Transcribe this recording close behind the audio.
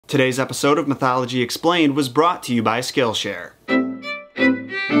Today's episode of Mythology Explained was brought to you by Skillshare.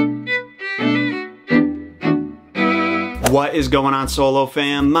 What is going on, Solo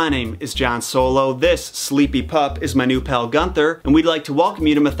fam? My name is John Solo. This sleepy pup is my new pal Gunther, and we'd like to welcome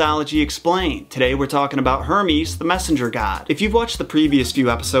you to Mythology Explained. Today we're talking about Hermes, the messenger god. If you've watched the previous few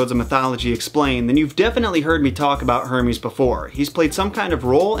episodes of Mythology Explained, then you've definitely heard me talk about Hermes before. He's played some kind of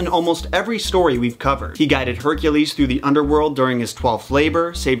role in almost every story we've covered. He guided Hercules through the underworld during his 12th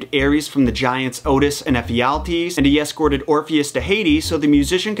labor, saved Ares from the giants Otis and Ephialtes, and he escorted Orpheus to Hades so the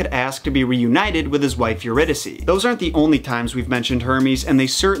musician could ask to be reunited with his wife Eurydice. Those aren't the only times we've mentioned Hermes, and they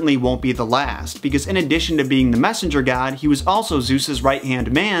certainly won't be the last, because in addition to being the messenger god, he was also Zeus's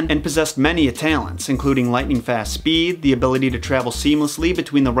right-hand man and possessed many talents, including lightning-fast speed, the ability to travel seamlessly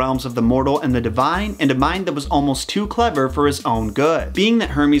between the realms of the mortal and the divine, and a mind that was almost too clever for his own good. Being that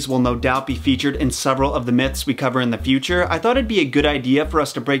Hermes will no doubt be featured in several of the myths we cover in the future, I thought it'd be a good idea for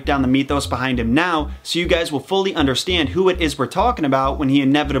us to break down the mythos behind him now, so you guys will fully understand who it is we're talking about when he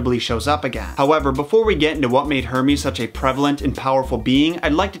inevitably shows up again. However, before we get into what made Hermes such a prevalent and powerful being,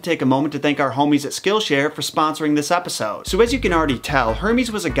 I'd like to take a moment to thank our homies at Skillshare for sponsoring this episode. So as you can already tell, Hermes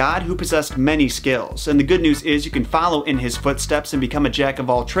was a god who possessed many skills, and the good news is you can follow in his footsteps and become a jack of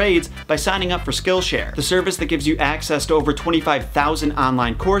all trades by signing up for Skillshare, the service that gives you access to over 25,000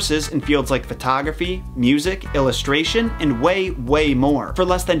 online courses in fields like photography, music, illustration, and way more. For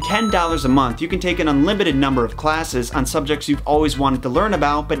less than $10 a month, you can take an unlimited number of classes on subjects you've always wanted to learn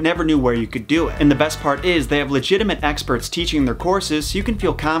about but never knew where you could do it. And the best part is they have legitimate experts teaching their courses, so you can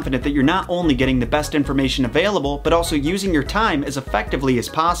feel confident that you're not only getting the best information available, but also using your time as effectively as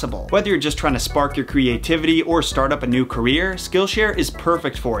possible. Whether you're just trying to spark your creativity or start up a new career, Skillshare is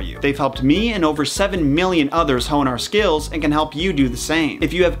perfect for you. They've helped me and over 7 million others hone our skills and can help you do the same.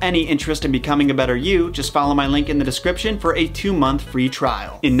 If you have any interest in becoming a better you, just follow my link in the description for a 2-month free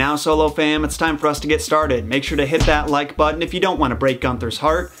trial. And now, Solo fam, it's time for us to get started. Make sure to hit that like button if you don't want to break Gunther's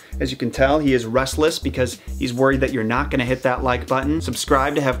heart. As you can tell, he is restless because he's worried that you're not going to hit that like button.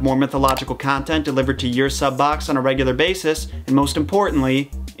 Subscribe to have more mythological content delivered to your sub box on a regular basis, and most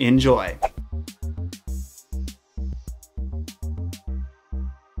importantly, enjoy.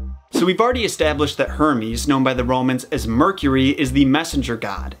 So we've already established that Hermes, known by the Romans as Mercury, is the messenger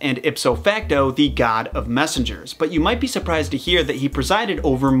god, and ipso facto, the god of messengers. But you might be surprised to hear that he presided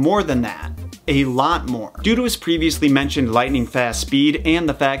over more than that. A lot more. Due to his previously mentioned lightning-fast speed and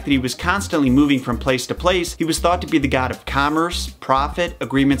the fact that he was constantly moving from place to place, he was thought to be the god of commerce, profit,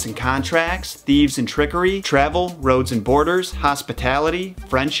 agreements and contracts, thieves and trickery, travel, roads and borders, hospitality,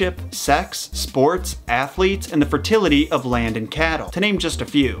 friendship, sex, sports, athletes, and the fertility of land and cattle, to name just a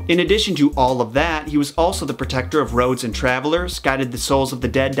few. In addition to all of that, he was also the protector of roads and travelers, guided the souls of the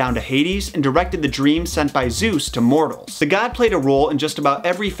dead down to Hades, and directed the dreams sent by Zeus to mortals. The god played a role in just about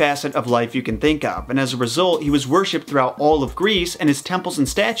every facet of life you can think of, and as a result, he was worshipped throughout all of Greece, and his temples and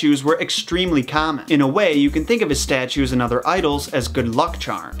statues were extremely common. In a way, you can think of his statues and other idols as good luck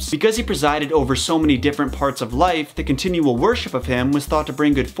charms. Because he presided over so many different parts of life, the continual worship of him was thought to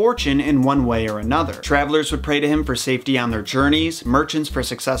bring good fortune in one way or another. Travelers would pray to him for safety on their journeys, merchants for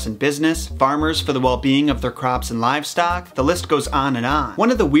success in business, farmers for the well-being of their crops and livestock, the list goes on and on. One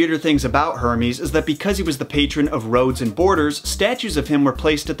of the weirder things about Hermes is that because he was the patron of roads and borders, statues of him were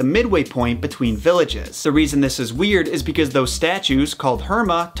placed at the midway point between villages. The reason this is weird is because those statues, called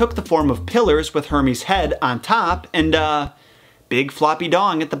Herma, took the form of pillars with Hermes' head on top and big floppy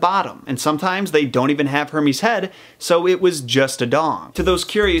dong at the bottom, and sometimes they don't even have Hermes' head, so it was just a dong. To those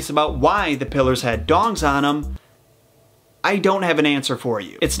curious about why the pillars had dongs on them, I don't have an answer for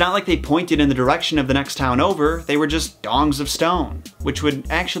you. It's not like they pointed in the direction of the next town over, they were just dongs of stone, which would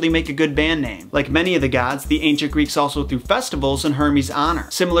actually make a good band name. Like many of the gods, the ancient Greeks also threw festivals in Hermes' honor.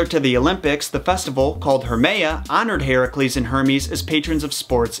 Similar to the Olympics, the festival, called Hermaea, honored Heracles and Hermes as patrons of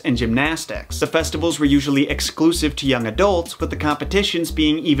sports and gymnastics. The festivals were usually exclusive to young adults, with the competitions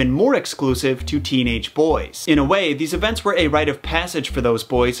being even more exclusive to teenage boys. In a way, these events were a rite of passage for those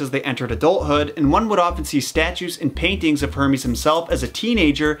boys as they entered adulthood, and one would often see statues and paintings of Hermes himself as a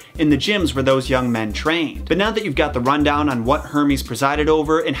teenager in the gyms where those young men trained. But now that you've got the rundown on what Hermes presided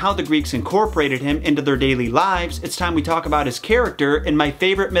over and how the Greeks incorporated him into their daily lives, it's time we talk about his character and my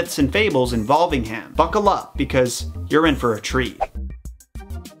favorite myths and fables involving him. Buckle up, because you're in for a treat.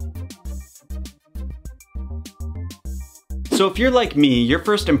 So if you're like me, your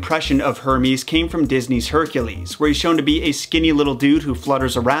first impression of Hermes came from Disney's Hercules, where he's shown to be a skinny little dude who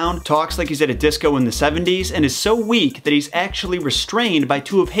flutters around, talks like he's at a disco in the 70s, and is so weak that he's actually restrained by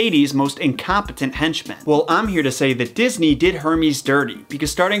two of Hades' most incompetent henchmen. Well, I'm here to say that Disney did Hermes dirty, because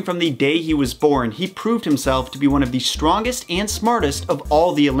starting from the day he was born, he proved himself to be one of the strongest and smartest of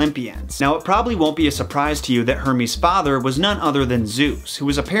all the Olympians. Now, it probably won't be a surprise to you that Hermes' father was none other than Zeus, who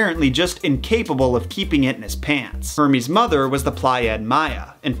was apparently just incapable of keeping it in his pants. Hermes' mother was the Pleiad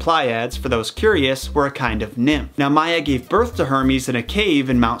Maia, and Pleiads, for those curious, were a kind of nymph. Now, Maia gave birth to Hermes in a cave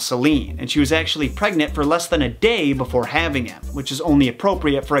in Mount Selene, and she was actually pregnant for less than a day before having him, which is only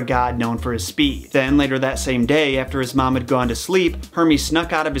appropriate for a god known for his speed. Then, later that same day, after his mom had gone to sleep, Hermes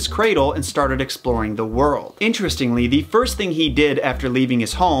snuck out of his cradle and started exploring the world. Interestingly, the first thing he did after leaving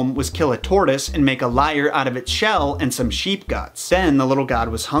his home was kill a tortoise and make a lyre out of its shell and some sheep guts. Then the little god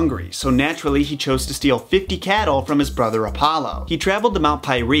was hungry, so naturally he chose to steal 50 cattle from his brother Apollo. He traveled to Mount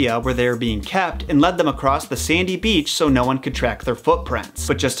Pieria, where they were being kept, and led them across the sandy beach so no one could track their footprints.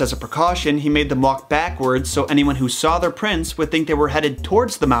 But just as a precaution, he made them walk backwards so anyone who saw their prints would think they were headed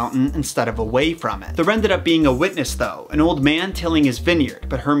towards the mountain instead of away from it. There ended up being a witness though, an old man tilling his vineyard,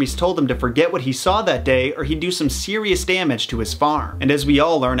 but Hermes told him to forget what he saw that day or he'd do some serious damage to his farm. And as we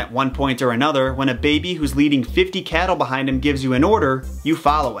all learn at one point or another, when a baby who's leading 50 cattle behind him gives you an order, you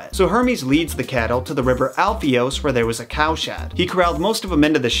follow it. So Hermes leads the cattle to the river Alpheos, where there was a cowshed. He corralled most of them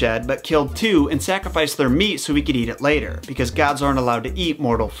into the shed, but killed 2 and sacrificed their meat so he could eat it later, because gods aren't allowed to eat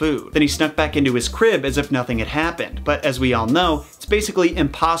mortal food. Then he snuck back into his crib as if nothing had happened, but as we all know, it's basically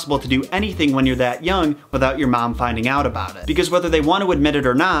impossible to do anything when you're that young without your mom finding out about it. Because whether they want to admit it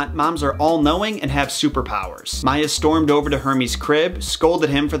or not, moms are all-knowing and have superpowers. Maia stormed over to Hermes' crib, scolded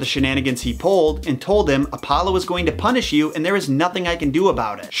him for the shenanigans he pulled, and told him Apollo is going to punish you and there is nothing I can do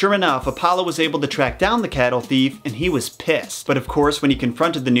about it. Sure enough, Apollo was able to track down the cattle thief and he was pissed. But of course, when he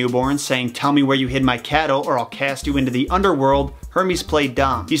confronted the newborn saying, "Tell me where you hid my cattle or I'll cast you into the underworld," Hermes played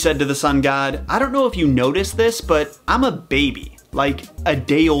dumb. He said to the sun god, "I don't know if you noticed this, but I'm a baby. Like, a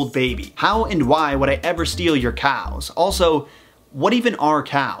day-old baby. How and why would I ever steal your cows? Also, what even are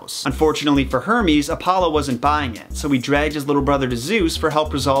cows?" Unfortunately for Hermes, Apollo wasn't buying it, so he dragged his little brother to Zeus for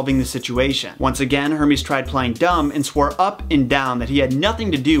help resolving the situation. Once again, Hermes tried playing dumb and swore up and down that he had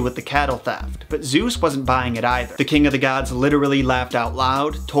nothing to do with the cattle theft, but Zeus wasn't buying it either. The king of the gods literally laughed out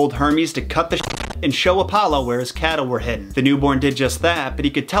loud, told Hermes to cut the shit and show Apollo where his cattle were hidden. The newborn did just that, but he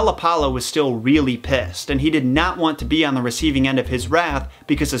could tell Apollo was still really pissed, and he did not want to be on the receiving end of his wrath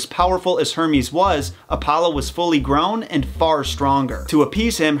because as powerful as Hermes was, Apollo was fully grown and far stronger. To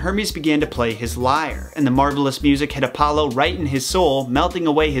appease him, Hermes began to play his lyre, and the marvelous music hit Apollo right in his soul, melting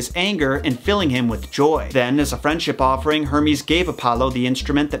away his anger and filling him with joy. Then, as a friendship offering, Hermes gave Apollo the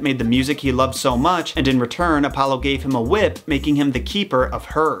instrument that made the music he loved so much, and in return, Apollo gave him a whip, making him the keeper of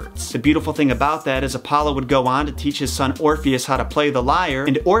herds. The beautiful thing about that is Apollo would go on to teach his son Orpheus how to play the lyre,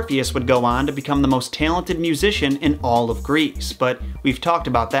 and Orpheus would go on to become the most talented musician in all of Greece, but we've talked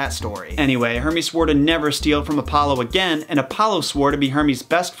about that story. Anyway, Hermes swore to never steal from Apollo again, and Apollo swore to be Hermes'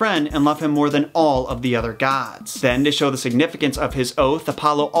 best friend and love him more than all of the other gods. Then, to show the significance of his oath,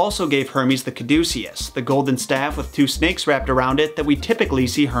 Apollo also gave Hermes the caduceus, the golden staff with 2 snakes wrapped around it that we typically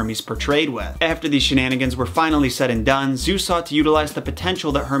see Hermes portrayed with. After these shenanigans were finally said and done, Zeus sought to utilize the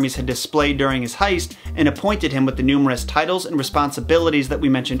potential that Hermes had displayed during his heist and appointed him with the numerous titles and responsibilities that we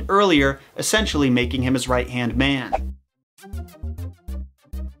mentioned earlier, essentially making him his right-hand man.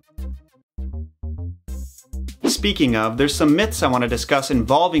 Speaking of, there's some myths I want to discuss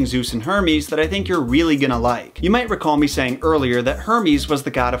involving Zeus and Hermes that I think you're really gonna like. You might recall me saying earlier that Hermes was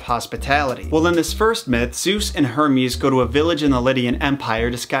the god of hospitality. Well, in this first myth, Zeus and Hermes go to a village in the Lydian Empire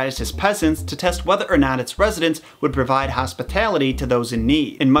disguised as peasants to test whether or not its residents would provide hospitality to those in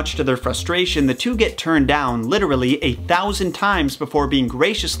need. And much to their frustration, the two get turned down literally 1,000 times before being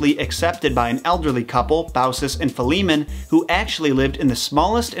graciously accepted by an elderly couple, Baucis and Philemon, who actually lived in the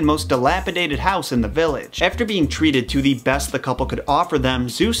smallest and most dilapidated house in the village. After being treated to the best the couple could offer them,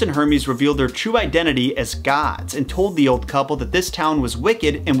 Zeus and Hermes revealed their true identity as gods and told the old couple that this town was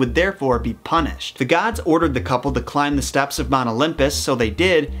wicked and would therefore be punished. The gods ordered the couple to climb the steps of Mount Olympus, so they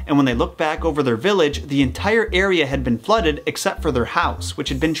did, and when they looked back over their village, the entire area had been flooded except for their house, which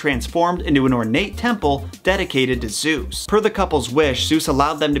had been transformed into an ornate temple dedicated to Zeus. Per the couple's wish, Zeus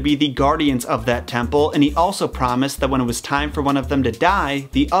allowed them to be the guardians of that temple, and he also promised that when it was time for one of them to die,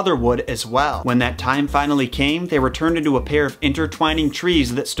 the other would as well. When that time finally came, they were turned into a pair of intertwining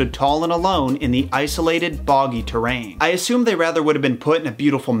trees that stood tall and alone in the isolated, boggy terrain. I assume they rather would have been put in a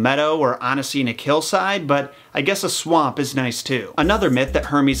beautiful meadow or on a scenic hillside, but I guess a swamp is nice too. Another myth that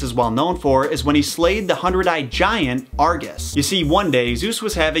Hermes is well known for is when he slayed the 100-eyed giant Argus. You see, one day Zeus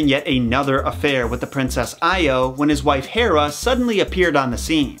was having yet another affair with the princess Io when his wife Hera suddenly appeared on the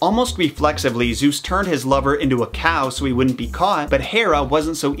scene. Almost reflexively, Zeus turned his lover into a cow so he wouldn't be caught, but Hera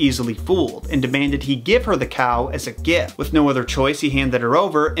wasn't so easily fooled and demanded he give her the cow as a gift. With no other choice, he handed her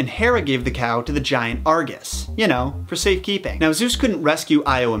over, and Hera gave the cow to the giant Argus. You know, for safekeeping. Now, Zeus couldn't rescue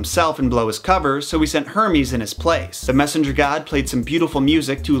Io himself and blow his cover, so he sent Hermes in his place. The messenger god played some beautiful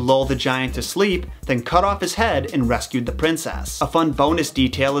music to lull the giant to sleep, then cut off his head and rescued the princess. A fun bonus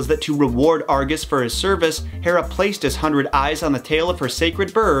detail is that to reward Argus for his service, Hera placed his 100 eyes on the tail of her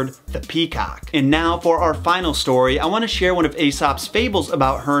sacred bird, the peacock. And now for our final story, I want to share one of Aesop's fables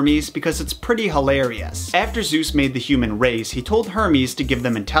about Hermes because it's pretty hilarious. After Zeus made the human race, he told Hermes to give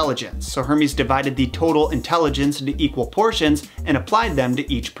them intelligence, so Hermes divided the total intelligence into equal portions and applied them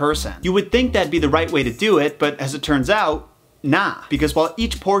to each person. You would think that'd be the right way to do it, but as it turns out, nah, because while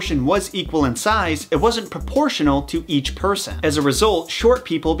each portion was equal in size, it wasn't proportional to each person. As a result, short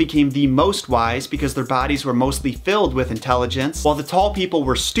people became the most wise because their bodies were mostly filled with intelligence, while the tall people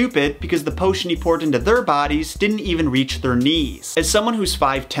were stupid because the potion he poured into their bodies didn't even reach their knees. As someone who's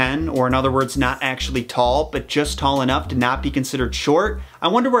 5'10", or in other words not actually tall, but just tall enough to not be considered short, I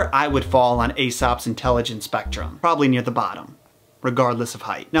wonder where I would fall on Aesop's intelligence spectrum. Probably near the bottom, regardless of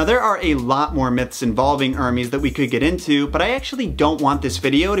height. Now, there are a lot more myths involving Hermes that we could get into, but I actually don't want this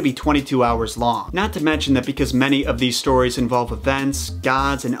video to be 22 hours long. Not to mention that because many of these stories involve events,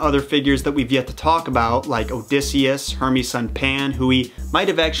 gods, and other figures that we've yet to talk about, like Odysseus, Hermes' son Pan, who he might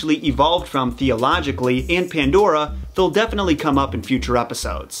have actually evolved from theologically, and Pandora, they'll definitely come up in future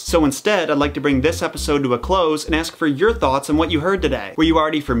episodes. So instead, I'd like to bring this episode to a close and ask for your thoughts on what you heard today. Were you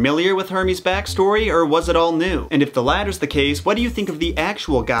already familiar with Hermes' backstory, or was it all new? And if the latter's the case, what do you think of the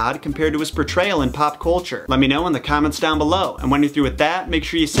actual god compared to his portrayal in pop culture? Let me know in the comments down below. And when you're through with that, make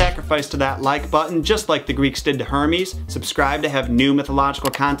sure you sacrifice to that like button just like the Greeks did to Hermes, subscribe to have new mythological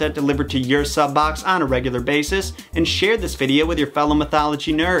content delivered to your sub box on a regular basis, and share this video with your fellow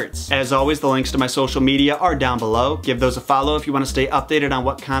mythology nerds. As always, the links to my social media are down below. Give those a follow if you want to stay updated on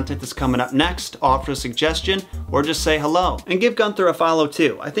what content is coming up next, offer a suggestion, or just say hello. And give Gunther a follow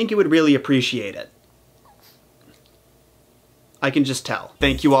too. I think he would really appreciate it. I can just tell.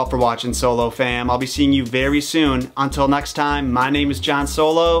 Thank you all for watching, Solo fam. I'll be seeing you very soon. Until next time, my name is John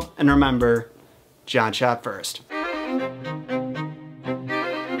Solo, and remember, John shot first.